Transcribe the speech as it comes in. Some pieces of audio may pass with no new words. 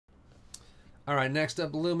All right, next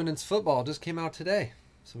up, Luminance football just came out today,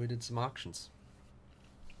 so we did some auctions.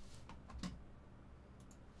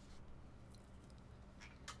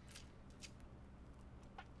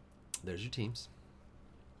 There's your teams.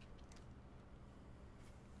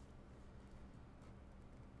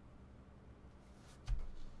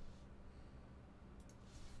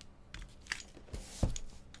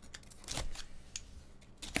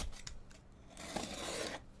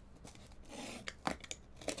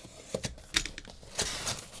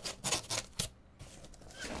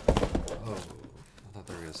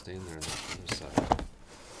 Stay in there on the other side.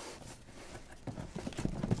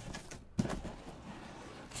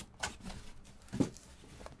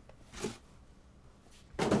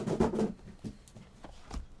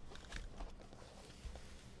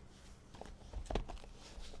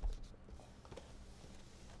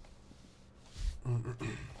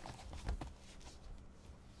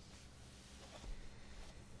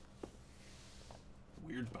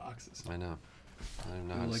 Weird boxes. I know. I don't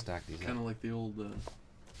know how to stack these. Kind of like the old,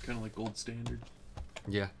 kind of like gold standard.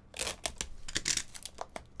 Yeah.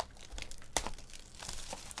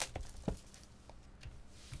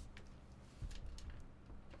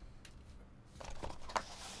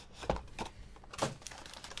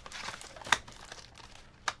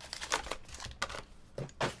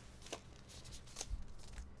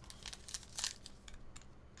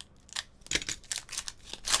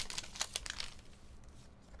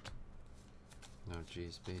 Oh,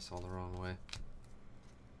 geez, base all the wrong way.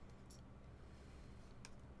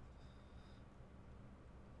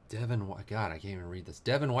 Devin White. God, I can't even read this.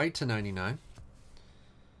 Devin White to 99.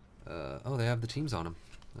 Oh, they have the teams on them.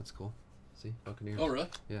 That's cool. See? Buccaneers. Oh, really?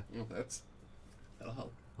 Yeah. Well, that'll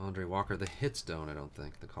help. Andre Walker. The hits don't, I don't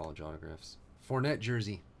think. The college autographs. Fournette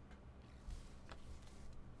jersey.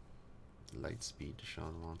 Light speed.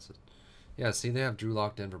 Deshaun wants it. Yeah, see, they have Drew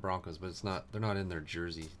Lock, Denver Broncos, but it's not. They're not in their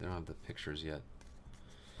jersey. They don't have the pictures yet.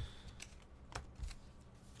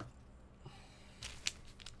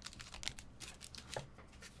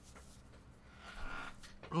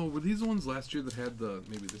 Oh, were these the ones last year that had the,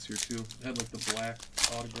 maybe this year too, had like the black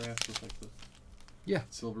autographs with like the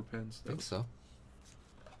silver pens? I think so.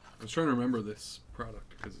 I was trying to remember this product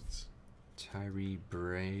because it's... Tyree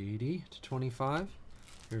Brady to 25.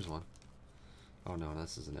 Here's one. Oh no,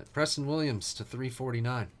 this isn't it. Preston Williams to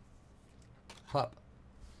 349. Pup.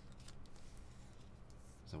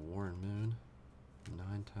 There's a Warren Moon.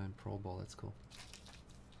 9-time Pro Bowl. That's cool.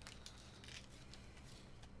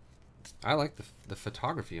 I like the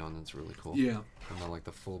photography on it's really cool. Yeah. And like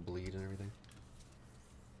the full bleed and everything.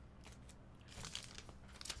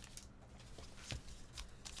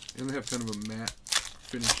 And they have kind of a matte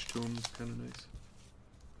finish to them. It's kind of nice.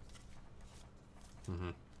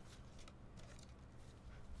 Mm-hmm.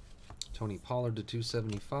 Tony Pollard to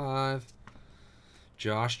 275.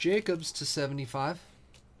 Josh Jacobs to 75.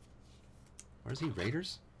 Where's he?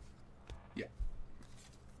 Raiders? Yeah.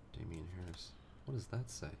 Damian Harris. What does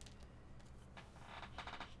that say?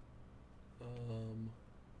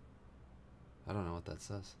 I don't know what that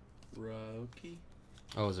says. Rookie?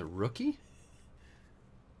 Oh, is it rookie?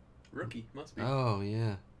 Rookie, must be. Oh,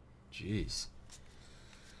 yeah. Jeez.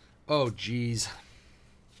 Oh, jeez.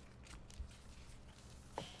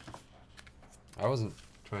 I wasn't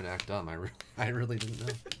trying to act dumb. I really didn't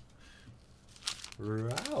know.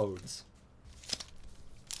 Routes.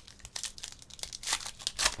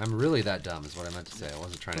 I'm really that dumb is what I meant to say. I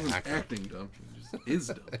wasn't trying to act acting dumb. Just is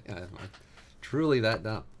dumb. Yeah, I'm truly that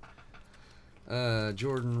dumb.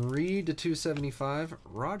 Jordan Reed to 275.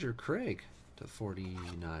 Roger Craig to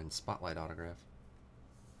 49. Spotlight autograph.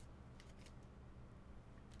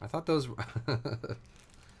 I thought those... This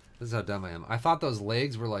is how dumb I am. I thought those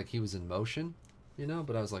legs were like he was in motion, you know?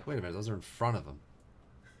 But I was like, wait a minute, those are in front of him.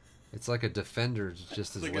 It's like a defender,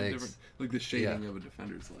 just his like legs. Like the shading of a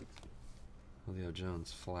defender's legs. Julio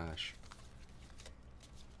Jones, Flash.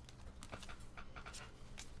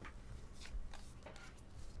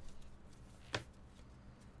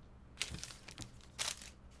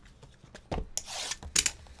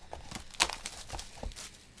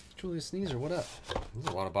 Julius Sneezer, what up? There's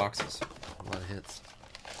a lot of boxes, a lot of hits.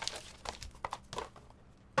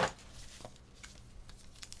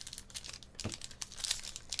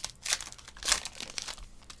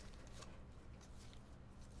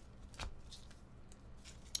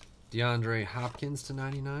 DeAndre Hopkins to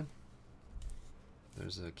 99.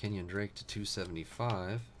 There's a Kenyon Drake to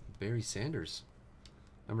 275. Barry Sanders,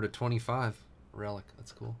 number to 25. Relic,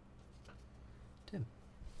 that's cool. Tim.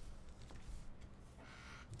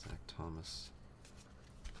 Zach Thomas.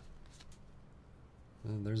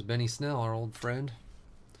 And there's Benny Snell, our old friend.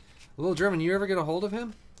 Little German, you ever get a hold of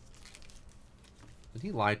him? Did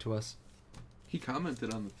he lie to us? He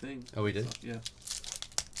commented on the thing. Oh, he did? So, yeah.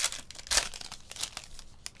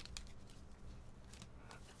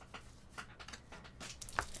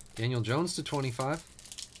 Daniel Jones to 25.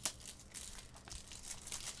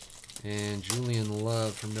 And Julian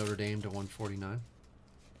Love from Notre Dame to 149.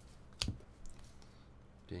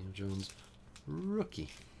 Daniel Jones, rookie.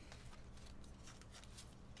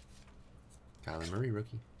 Kyler Murray,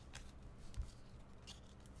 rookie.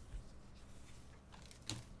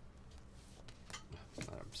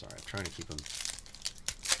 I'm sorry, I'm trying to keep him.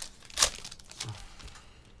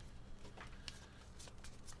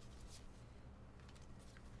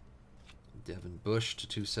 Devin Bush to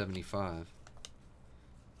 275.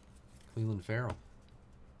 Cleveland Farrell.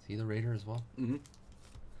 Is he the Raider as well? Mm-hmm.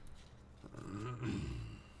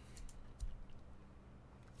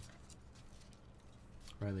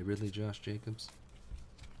 Riley Ridley, Josh Jacobs.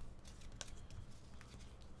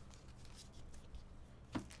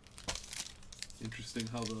 Interesting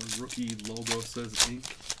how the rookie logo says ink.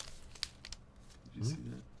 Did you see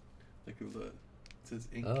that? Like it says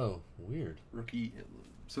ink. Oh, weird. Rookie. It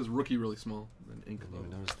says rookie really small. Then ink Didn't logo.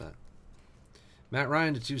 even notice that. Matt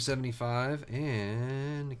Ryan to 275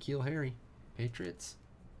 and N'Keal Harry, Patriots.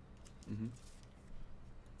 Mm-hmm.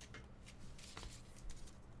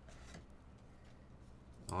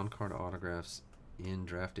 On-card autographs in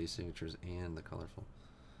draft day signatures and the colorful.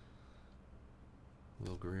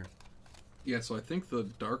 Will Greer. Yeah, so I think the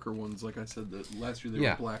darker ones, like I said, that last year they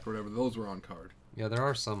Yeah. were black or whatever, those were on card. Yeah, there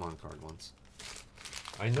are some on-card ones.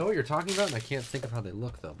 I know what you're talking about, and I can't think of how they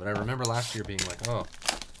look, though. But I remember last year being like, oh,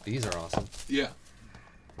 these are awesome. Yeah.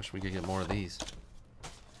 Wish we could get more of these.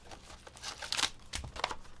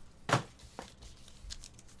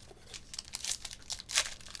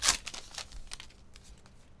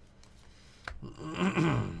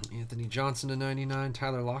 Anthony Johnson to 99.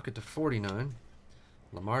 Tyler Lockett to 49.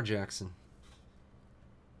 Lamar Jackson.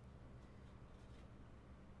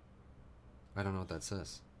 I don't know what that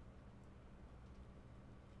says.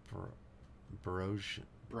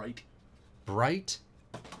 Bright. Bright?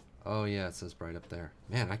 Oh, yeah, it says bright up there.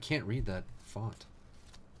 Man, I can't read that font.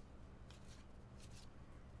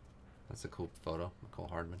 That's a cool photo. Nicole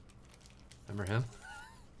Hardman. Remember him?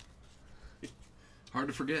 Hard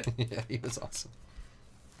to forget. Yeah, he was awesome.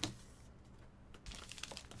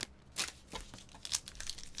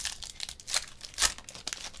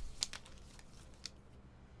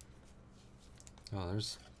 Oh,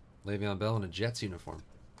 there's Le'Veon Bell in a Jets uniform.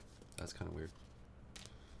 That's kind of weird.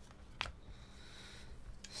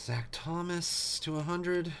 Zach Thomas to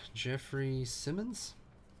 100. Jeffrey Simmons,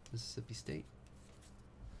 Mississippi State.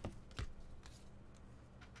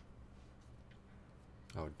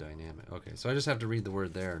 Oh, dynamic. Okay, so I just have to read the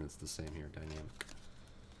word there, and it's the same here, dynamic.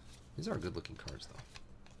 These are good-looking cards, though.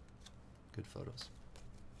 Good photos.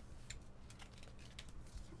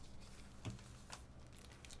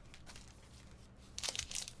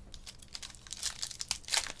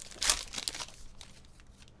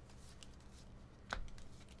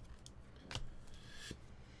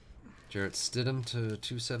 Jarrett Stidham to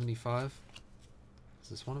 275. Is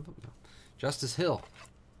this one of them? No. Justice Hill,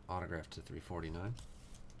 autographed to 349.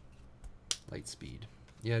 Light speed.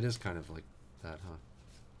 Yeah, it is kind of like that, huh?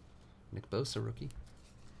 Nick Bosa, rookie.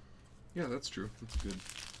 Yeah, that's true. That's good.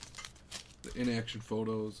 The in-action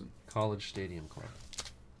photos and College Stadium Club.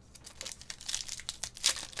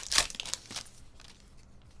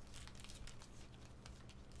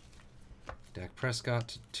 Dak Prescott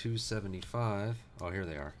to 275. Oh, here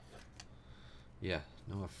they are. Yeah,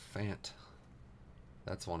 Noah Fant.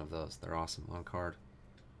 That's one of those. They're awesome on card.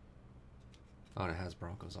 Oh, and it has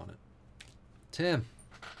Broncos on it. Tim.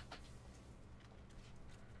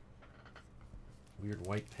 Weird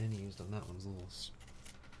white pen he used on that one's a little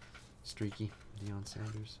streaky. Deion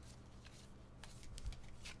Sanders.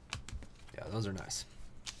 Yeah, those are nice.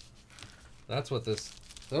 That's what this...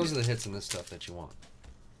 Those are the hits in this stuff that you want.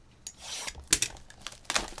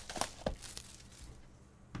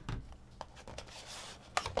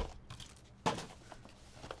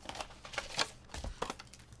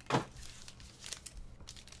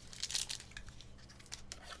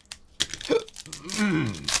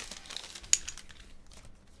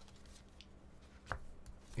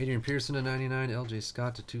 Adrian Pearson to 99, LJ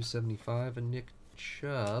Scott to 275, and Nick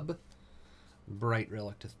Chubb, bright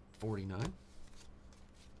relic to 49.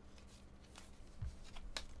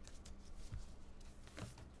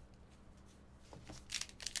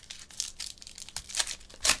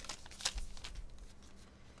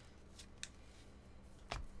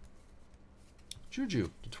 Juju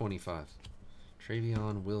to 25,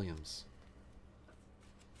 Travion Williams,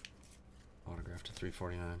 autograph to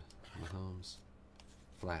 349, Mahomes.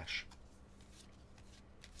 Flash.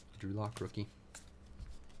 Drew Lock rookie.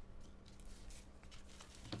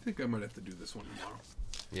 I think I might have to do this one tomorrow.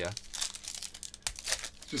 Yeah.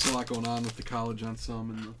 Just a lot going on with the college on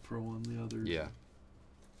some and the pro on the others. Yeah.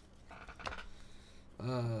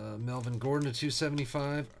 Melvin Gordon to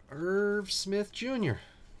 275. Irv Smith Jr.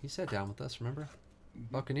 He sat down with us, remember?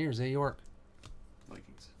 Mm-hmm. Buccaneers, A. York.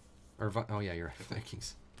 Vikings. Oh, yeah, you're right.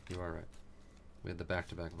 Vikings. You are right. We had the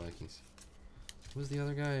back-to-back Vikings. Who was the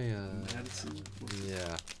other guy? Madison.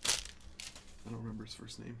 Yeah. I don't remember his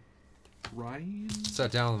first name. Ryan?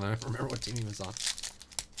 Sat down with him. I don't remember what team he was on.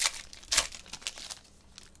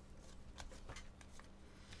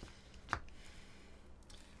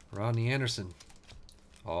 Rodney Anderson.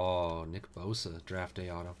 Oh, Nick Bosa, draft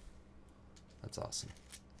day auto. That's awesome.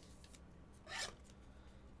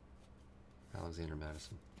 Alexander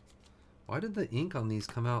Madison. Why did the ink on these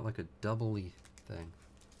come out like a doubly thing?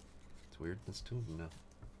 It's weird. That's two of them now.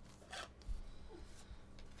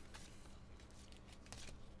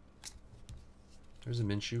 There's a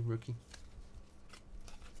Minshew rookie.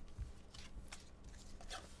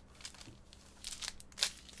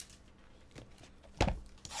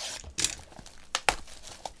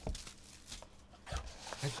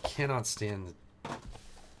 I cannot stand the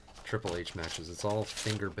Triple H matches. It's all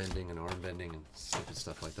finger bending and arm bending and stupid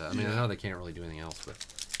stuff like that. I mean, I know they can't really do anything else, but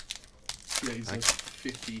yeah, he's like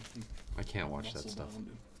 50. I can't watch that stuff.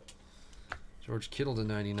 George Kittle to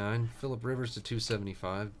 99. Phillip Rivers to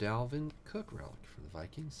 275. Dalvin Cook relic for the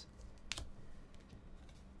Vikings.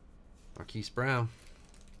 Marquise Brown.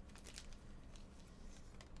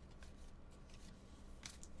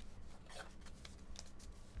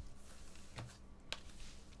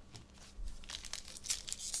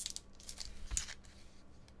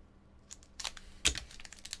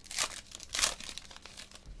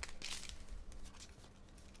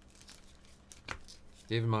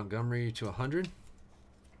 David Montgomery to 100.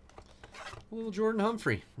 Little Jordan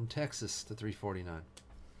Humphrey from Texas to 349.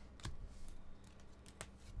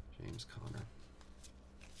 James Conner.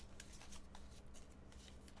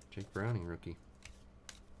 Jake Browning rookie.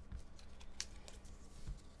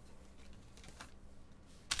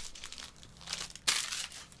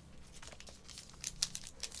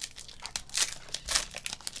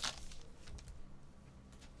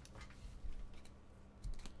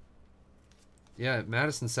 Yeah,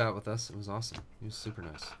 Madison sat with us. It was awesome. He was super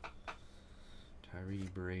nice. Tyree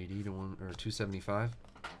Brady to 275.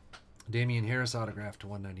 Damian Harris autograph to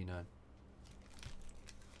 199.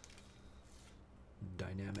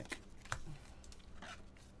 Dynamic.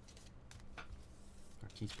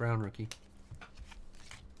 Marquise Brown rookie.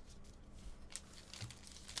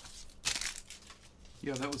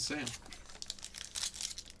 Yeah, that was Sam.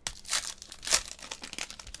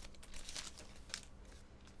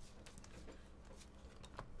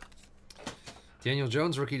 Daniel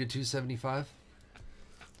Jones rookie to 275.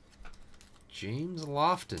 James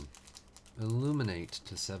Lofton Illuminate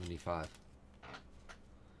to 75.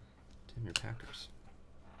 Tim, your Packers.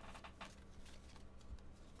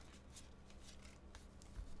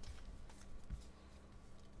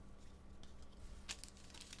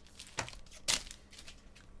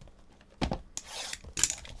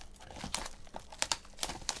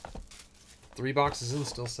 Three boxes in,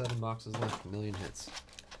 still 7 boxes left. 1 million hits.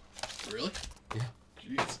 Really? Yeah.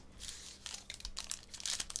 Jeez.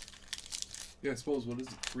 Yeah, I suppose, what is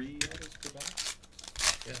it, 3 autos per box?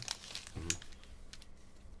 Yeah. Mm-hmm.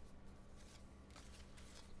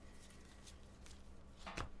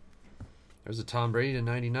 There's a Tom Brady to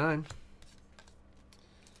 99.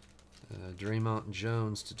 Draymond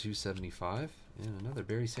Jones to 275. And another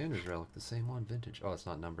Barry Sanders relic, the same one, vintage. Oh, it's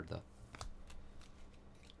not numbered, though.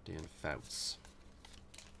 Dan Fouts.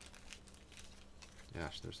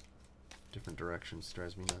 Gosh, there's different directions.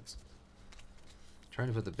 Drives me nuts. Trying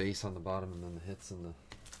to put the base on the bottom and then the hits in the...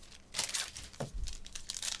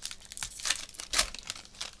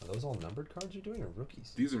 Are those all numbered cards you're doing or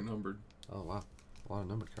rookies? These are numbered. Oh, wow. A lot of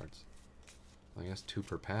numbered cards. I guess 2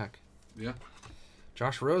 per pack. Yeah.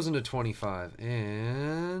 Josh Rosen to 25.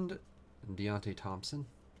 And Deontay Thompson.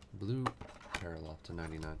 Blue parallel to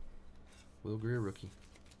 99. Will Greer rookie.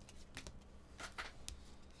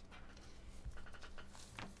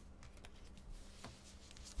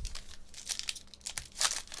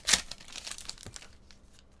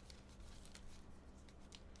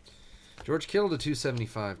 George Kittle to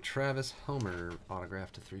 275. Travis Homer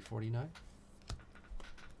autograph to 349.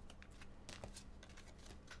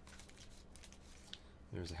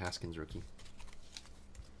 There's a Haskins rookie.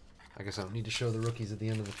 I guess I don't need to show the rookies at the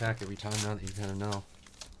end of the pack every time now that you kind of know.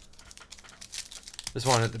 This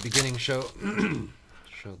one at the beginning show them.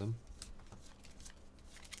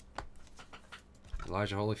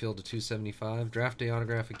 Elijah Holyfield to 275. Draft day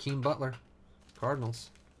autograph Akeem Butler, Cardinals.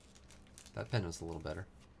 That pen was a little better.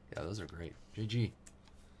 Yeah, those are great. GG.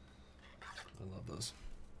 I love those.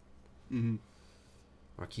 Mm-hmm.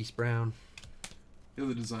 Marquise Brown. Yeah,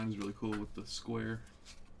 the design is really cool with the square.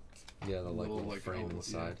 Yeah, the little like frame on the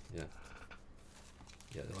side. Yeah.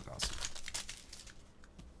 Yeah, they look awesome.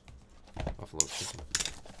 Buffalo chicken.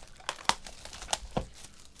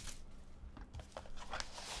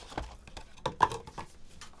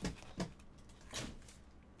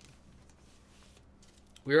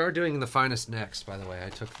 We are doing the finest next, by the way. I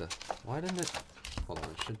took the... Why didn't it... Hold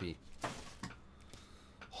on, it should be...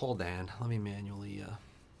 Hold on. Let me manually...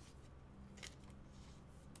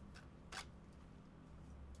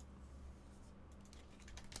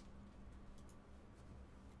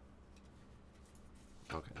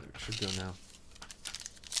 Okay, there it should go now.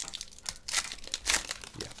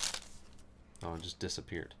 Yeah. Oh, it just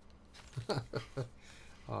disappeared.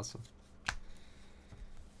 Awesome.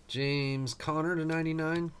 James Conner to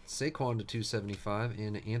 99. Saquon to 275.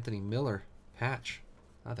 And Anthony Miller patch.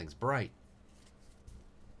 That thing's bright.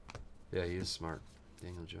 Yeah, he is smart.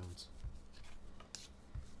 Daniel Jones.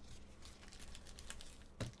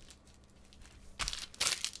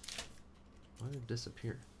 Why did it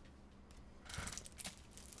disappear?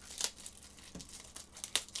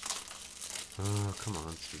 Oh, come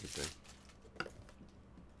on, stupid thing.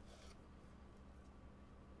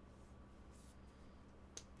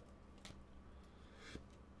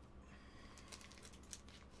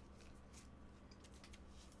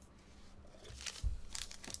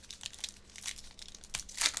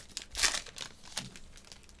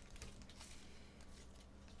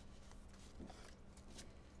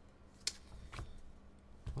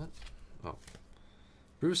 What? Oh.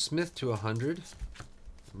 Bruce Smith to 100.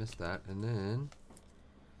 I missed that. And then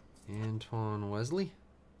Antoine Wesley,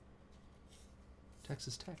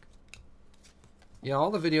 Texas Tech. Yeah,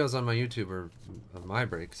 all the videos on my YouTube are of my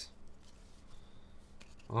breaks.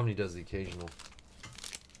 Omni does the occasional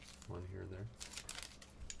one here and there.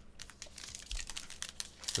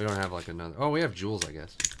 We don't have like another... Oh, we have Jules, I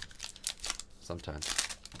guess. Sometimes.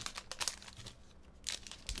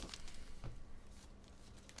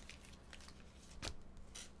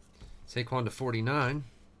 Saquon to 49.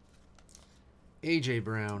 AJ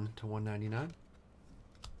Brown to 199.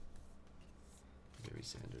 Barry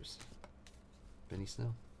Sanders. Benny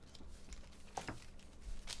Snell.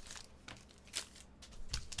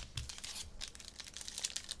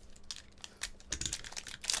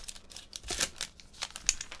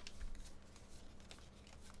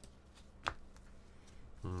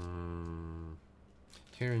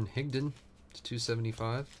 Karen Higdon to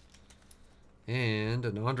 275. And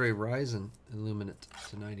an Andre Rison Illuminate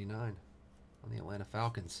to 99 on the Atlanta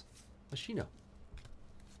Falcons. Machino.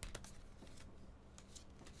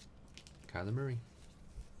 Kyler Murray.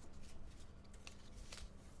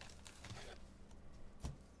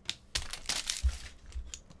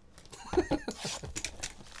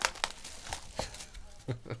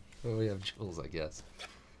 Oh, we have Jules, I guess.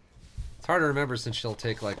 It's hard to remember since she'll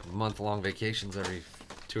take like month-long vacations every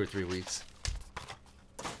 2 or 3 weeks.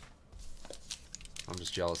 I'm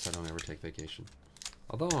just jealous I don't ever take vacation.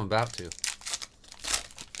 Although I'm about to.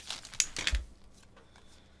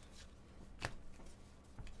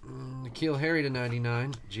 N'Keal Harry to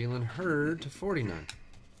 99. Jalen Hurd to 49.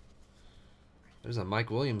 There's a Mike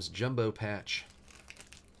Williams jumbo patch.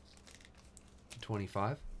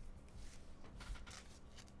 25.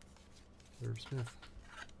 Herb Smith.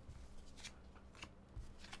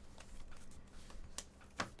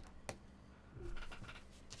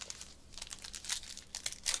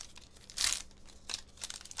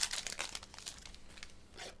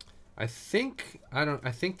 I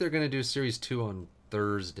think they're gonna do Series 2 on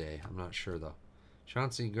Thursday. I'm not sure though.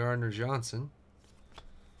 Chauncey Gardner Johnson.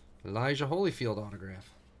 Elijah Holyfield autograph.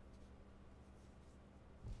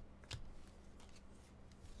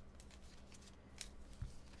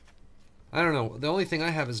 I don't know. The only thing I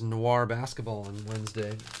have is Noir basketball on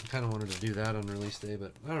Wednesday. I kind of wanted to do that on release day,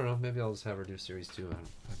 but I don't know. Maybe I'll just have her do Series 2. I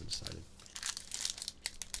haven't decided.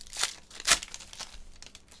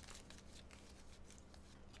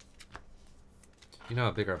 You know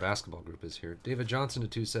how big our basketball group is here. David Johnson to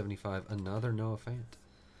 275. Another Noah Fant.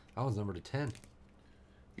 That was number to 10.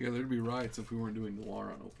 Yeah, there'd be riots if we weren't doing Noir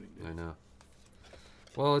on opening day. I know.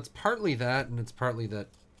 Well, it's partly that, and it's partly that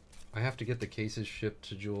I have to get the cases shipped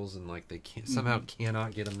to Jules, and like they can't somehow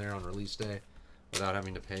cannot get them there on release day without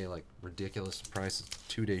having to pay like ridiculous prices,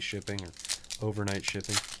 2-day shipping or overnight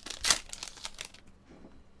shipping.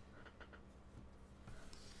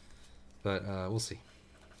 But we'll see.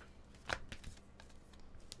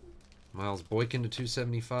 Miles Boykin to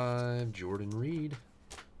 275. Jordan Reed.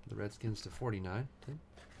 The Redskins to 49. Tim.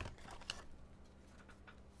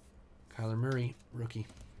 Kyler Murray, rookie.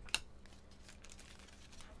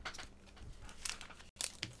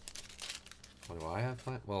 What do I have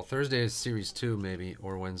planned? Well, Thursday is Series 2, maybe,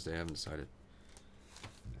 or Wednesday. I haven't decided.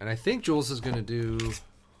 And I think Jules is going to do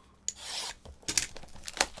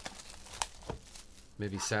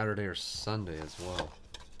maybe Saturday or Sunday as well.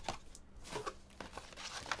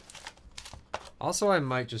 Also, I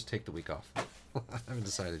might just take the week off. I haven't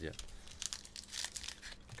decided yet.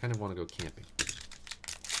 I kind of want to go camping.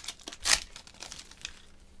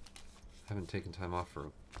 I haven't taken time off for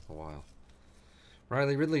a while.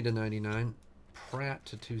 Riley Ridley to 99. Pratt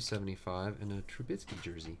to 275. And a Trubisky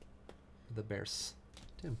jersey for the Bears.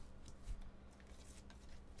 Tim.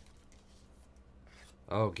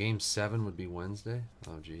 Oh, Game 7 would be Wednesday?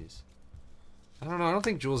 Oh, geez. I don't know. I don't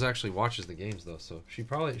think Jules actually watches the games, though. So she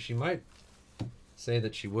might say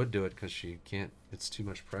that she would do it because she can't. It's too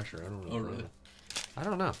much pressure. I don't know. Oh, really? I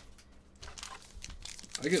don't know.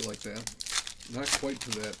 I get like that. Not quite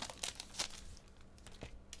to that.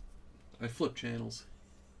 I flip channels,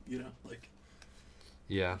 you know, like.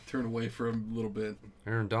 Yeah. Turn away for a little bit.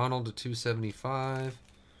 Aaron Donald to 275.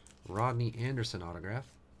 Rodney Anderson autograph.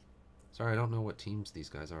 Sorry, I don't know what teams these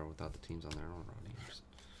guys are without the teams on there. I don't know Rodney Anderson.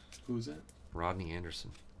 Who's that? Rodney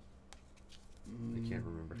Anderson. I can't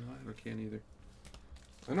remember. No, I can't either.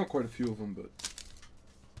 I know quite a few of them, but.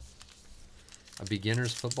 A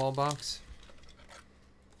beginner's football box.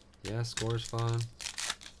 Yeah, score's fun.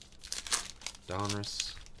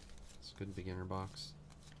 Donruss. It's a good beginner box.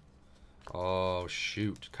 Oh,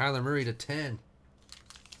 shoot. Kyler Murray to 10.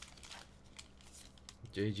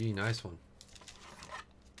 JG, nice one.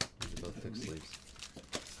 These are both thick sleeves.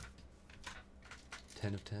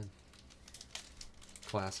 10 of 10.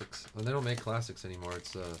 Classics. Well, they don't make classics anymore.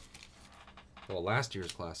 It's, well, last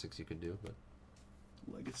year's classics you could do, but.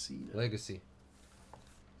 Legacy. No. Legacy.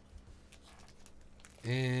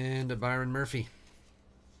 And a Byron Murphy.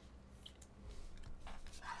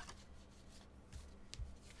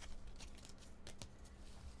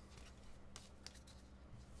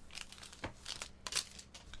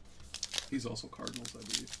 He's also Cardinals, I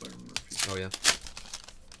believe, Byron Murphy. Oh, yeah.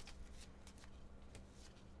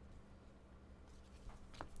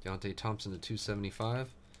 Deontay Thompson to 275.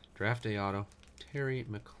 Draft day auto. Terry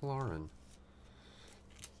McLaurin.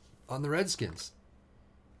 On the Redskins.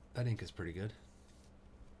 That ink is pretty good.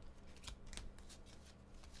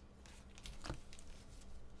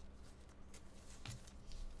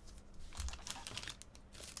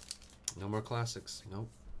 No more classics. Nope.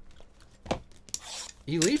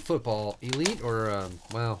 Elite football. Elite or,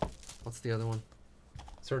 well, what's the other one?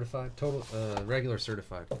 Certified? Total, regular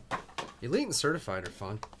certified. Elite and certified are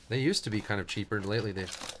fun. They used to be kind of cheaper. Lately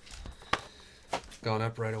they've gone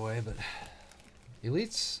up right away, but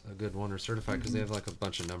Elite's a good one, or certified, because they have like a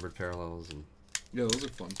bunch of numbered parallels. And yeah, those are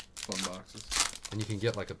fun boxes. And you can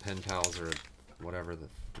get like a Pen Pals or whatever.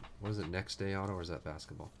 What is it, next day auto, or is that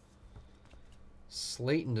basketball?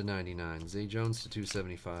 Slayton to 99. Zay Jones to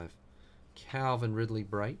 275. Calvin Ridley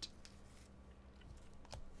Bright.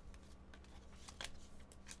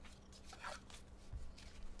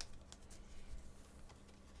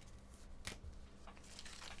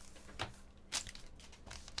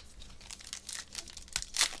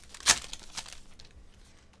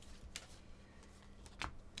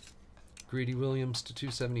 Greedy Williams to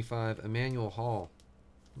 275. Emmanuel Hall,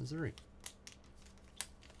 Missouri.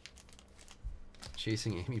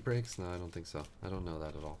 Chasing Amy breaks? No, I don't think so. I don't know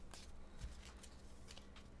that at all.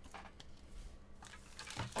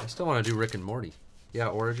 I still want to do Rick and Morty. Yeah,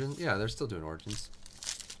 Origins. Yeah, they're still doing Origins.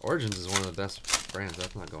 Origins is one of the best brands.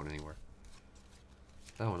 That's not going anywhere.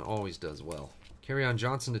 That one always does well. Kerryon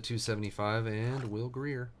Johnson to 275 and Will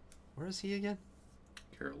Greer. Where is he again?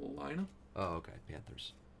 Carolina. Oh, okay.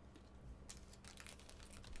 Panthers.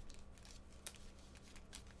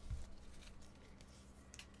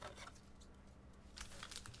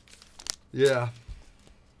 Yeah.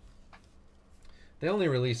 They only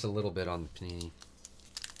release a little bit on the Panini.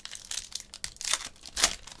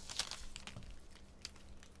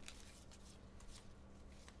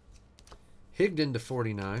 Higdon to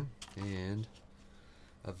 49 and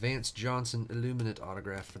a Vance Johnson Illuminate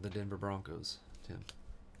autograph for the Denver Broncos. Tim.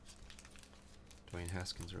 Dwayne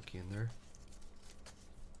Haskins rookie in there.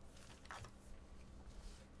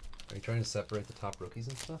 Are you trying to separate the top rookies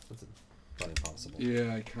and stuff? That's about impossible.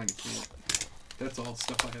 Yeah, I kind of can't. That's all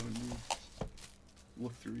stuff I haven't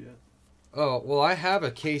looked through yet. Oh, well, I have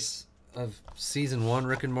a case of Season 1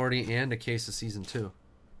 Rick and Morty and a case of Season 2.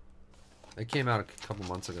 They came out a couple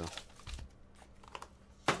months ago.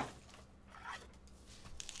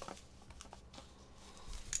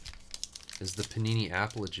 Is the Panini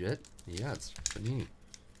app legit? Yeah, it's Panini.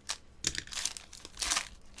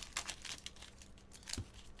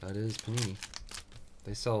 That is Panini.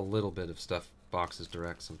 They sell a little bit of stuff, boxes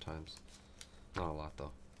direct sometimes. Not a lot, though.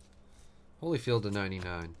 Holyfield to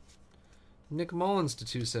 99. Nick Mullins to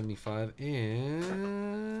 275.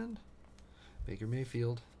 And Baker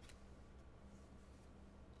Mayfield.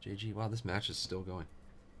 JG. Wow, this match is still going.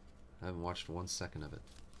 I haven't watched 1 second of it.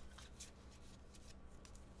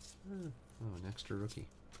 Oh, an extra rookie.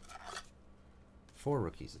 4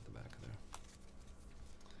 rookies at the back there.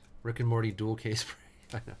 Rick and Morty dual case.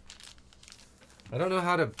 I know. I don't know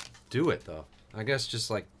how to do it, though. I guess just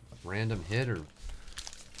like random hit or...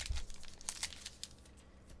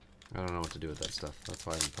 I don't know what to do with that stuff. That's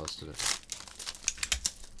why I haven't posted it.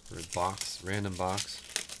 Or box, random box.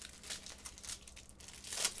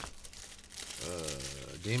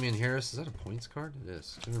 Damian Harris, is that a points card? It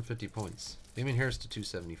is. 250 points. Damian Harris to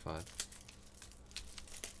 275.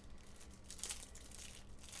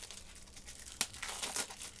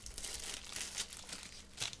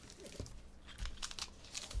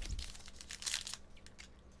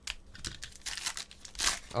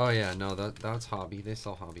 Oh yeah, no, that's hobby. They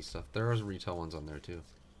sell hobby stuff. There are retail ones on there too.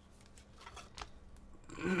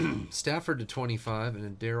 Stafford to 25 and a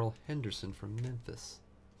Darrell Henderson from Memphis.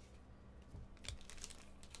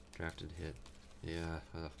 Drafted hit. Yeah.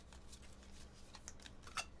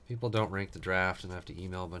 People don't rank the draft and I have to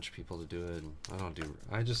email a bunch of people to do it. And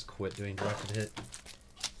I just quit doing drafted hit.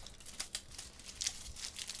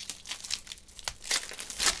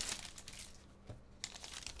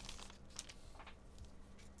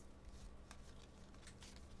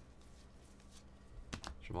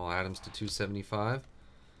 Jamal Adams to 275.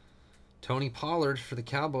 Tony Pollard for the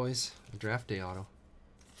Cowboys. A draft day auto.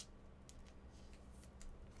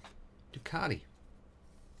 Ducati.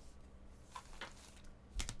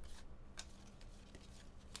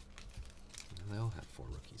 They all have 4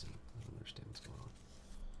 rookies in them. I don't understand what's going on.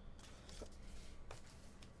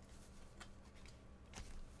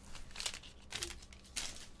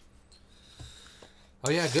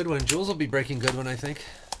 Oh yeah, Goodwin. Jules will be breaking Goodwin, I think.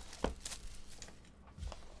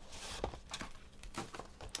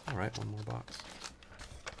 Alright, one more box.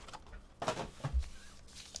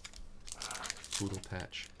 Poodle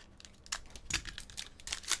patch.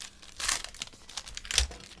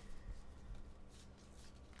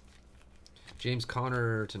 James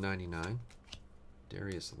Conner to 99.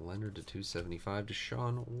 Darius Leonard to 275.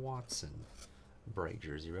 Deshaun Watson. Bright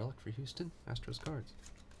jersey relic for Houston. Astros cards.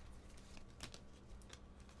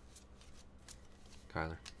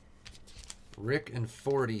 Kyler. Rick and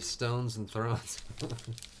 40 Stones and Thrones.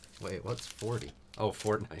 Wait, what's 40? Oh,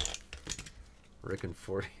 Fortnite. Rick and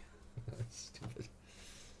 40. That's stupid.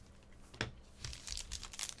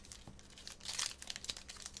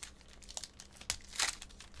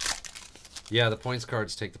 Yeah, the points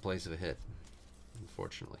cards take the place of a hit,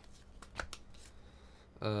 unfortunately.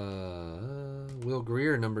 Will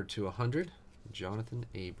Greer, number 200. Jonathan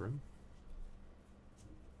Abram.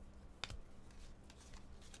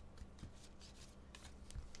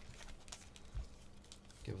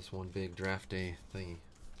 Give us one big draft day thingy.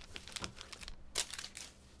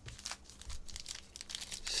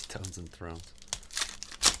 Stones and Thrones.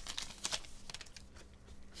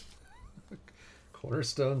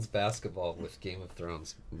 Cornerstones basketball with Game of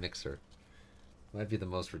Thrones mixer. Might be the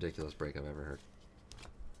most ridiculous break I've ever heard.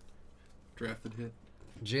 Drafted hit.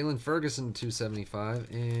 Jalen Ferguson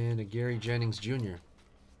 275 and a Gary Jennings Jr.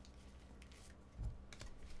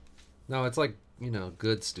 No, it's like, you know,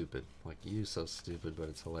 good stupid. Like, you so stupid, but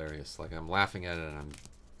it's hilarious. Like, I'm laughing at it and I'm,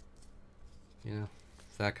 you know,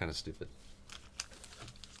 it's that kind of stupid.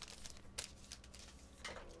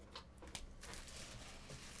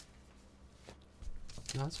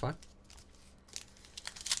 No, that's fine.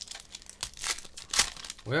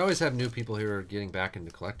 We always have new people here who are getting back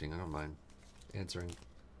into collecting. I don't mind answering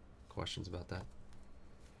questions about that.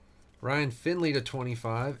 Ryan Finley to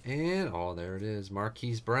 25. And, oh, there it is.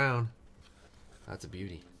 Marquise Brown. That's a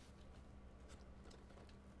beauty.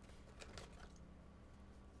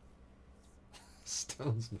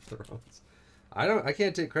 Stones and Thrones. I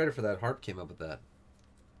can't take credit for that. Harp came up with that.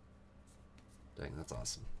 Dang, that's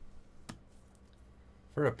awesome.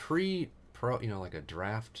 For a pre-pro, you know, like a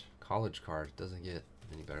draft college card, it doesn't get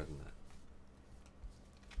any better than that.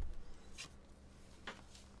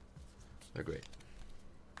 They're great.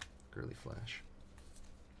 Girly Flash.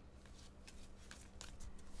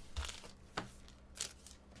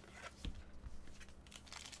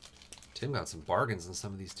 Tim got some bargains in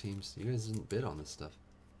some of these teams. You guys didn't bid on this stuff,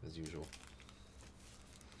 as usual.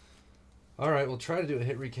 All right, we'll try to do a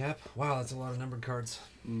hit recap. Wow, that's a lot of numbered cards.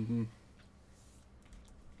 Mm-hmm.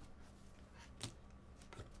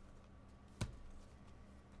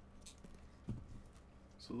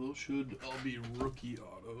 So those should all be rookie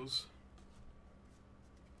autos.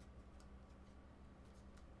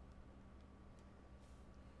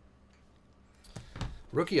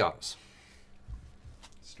 Rookie autos.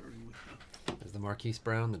 Starting with there's the Marquise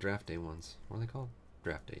Brown, the draft day ones. What are they called?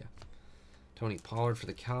 Draft day, yeah. Tony Pollard for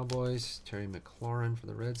the Cowboys. Terry McLaurin for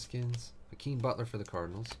the Redskins. Hakeem Butler for the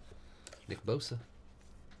Cardinals. Nick Bosa.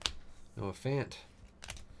 Noah Fant.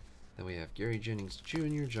 Then we have Gary Jennings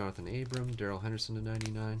Jr., Jonathan Abram, Darrell Henderson to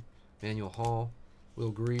 99, Manuel Hall,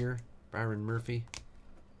 Will Greer, Byron Murphy,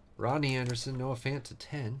 Rodney Anderson, Noah Fant to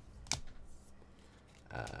 10,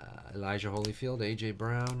 Elijah Holyfield, A.J.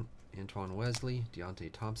 Brown, Antoine Wesley,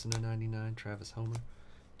 Deontay Thompson to 99, Travis Homer,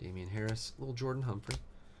 Damian Harris, Lil Jordan Humphrey,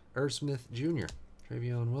 Irv Smith Jr.,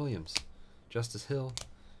 Travion Williams, Justice Hill,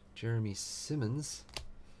 Jeremy Simmons,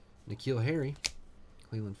 N'Keal Harry,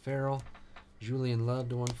 Cleveland Farrell, Julian Love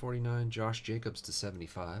to 149, Josh Jacobs to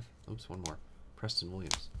 75. Oops, one more. Preston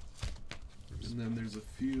Williams. Oops. And then there's a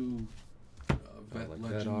few vet like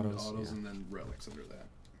legend autos yeah. and then relics under that.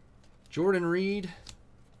 Jordan Reed,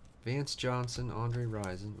 Vance Johnson, Andre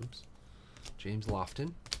Rison, oops, James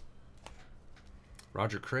Lofton,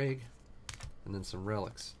 Roger Craig, and then some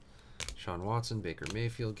relics. Sean Watson, Baker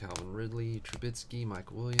Mayfield, Calvin Ridley, Trubisky,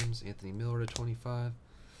 Mike Williams, Anthony Miller to 25.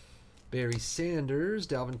 Barry Sanders,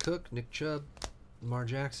 Dalvin Cook, Nick Chubb, Lamar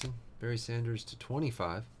Jackson, Barry Sanders to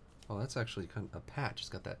 25. Oh, that's actually kind of a patch. It's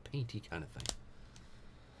got that painty kind of thing.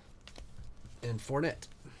 And Fournette.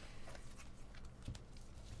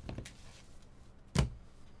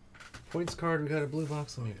 Points card, we got a blue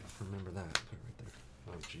box. Let me remember that. Put it right there.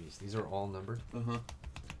 Oh, jeez. These are all numbered? Uh-huh.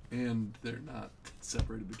 And they're not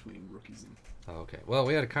separated between rookies and... Oh, okay. Well,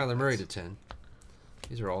 we had a Kyler Murray to 10.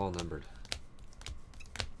 These are all numbered.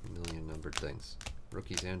 A million numbered things.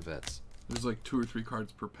 Rookies and vets. There's like 2 or 3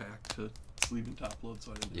 cards per pack to sleeve and top load,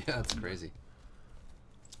 so I didn't... Yeah, that's crazy.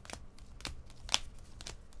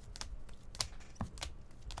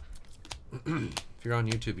 If you're on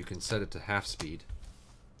YouTube, you can set it to half speed.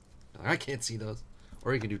 I can't see those.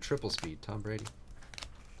 Or you can do triple speed. Tom Brady.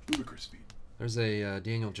 Ludicrous speed. There's a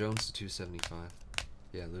Daniel Jones to 275.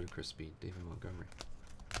 Yeah, ludicrous speed. David Montgomery.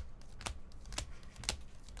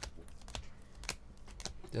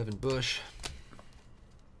 Devin Bush.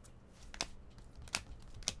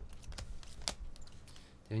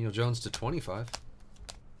 Daniel Jones to 25.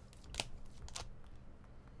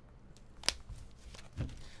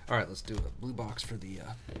 All right, let's do a blue box for the...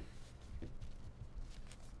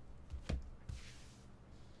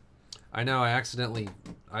 I know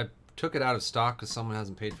I took it out of stock because someone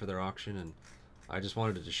hasn't paid for their auction, and I just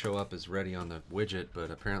wanted it to show up as ready on the widget, but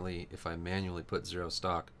apparently if I manually put 0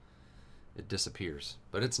 stock, it disappears.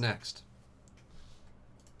 But it's next.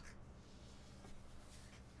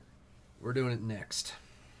 We're doing it next.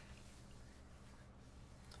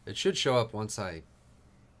 It should show up once I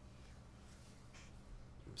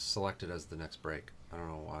select it as the next break. I don't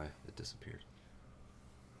know why it disappeared.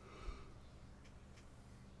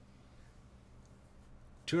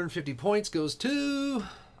 250 points goes to...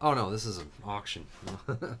 Oh no, this is an auction.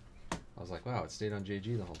 I was like, wow, it stayed on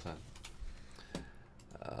JG the whole time.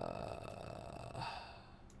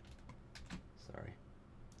 Sorry.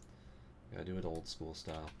 Gotta do it old school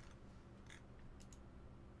style.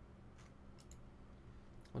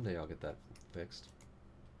 One day I'll get that fixed.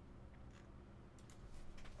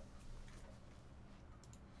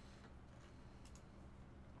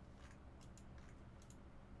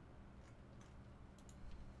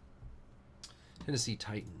 Tennessee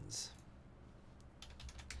Titans.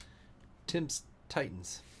 Tim's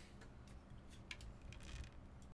Titans.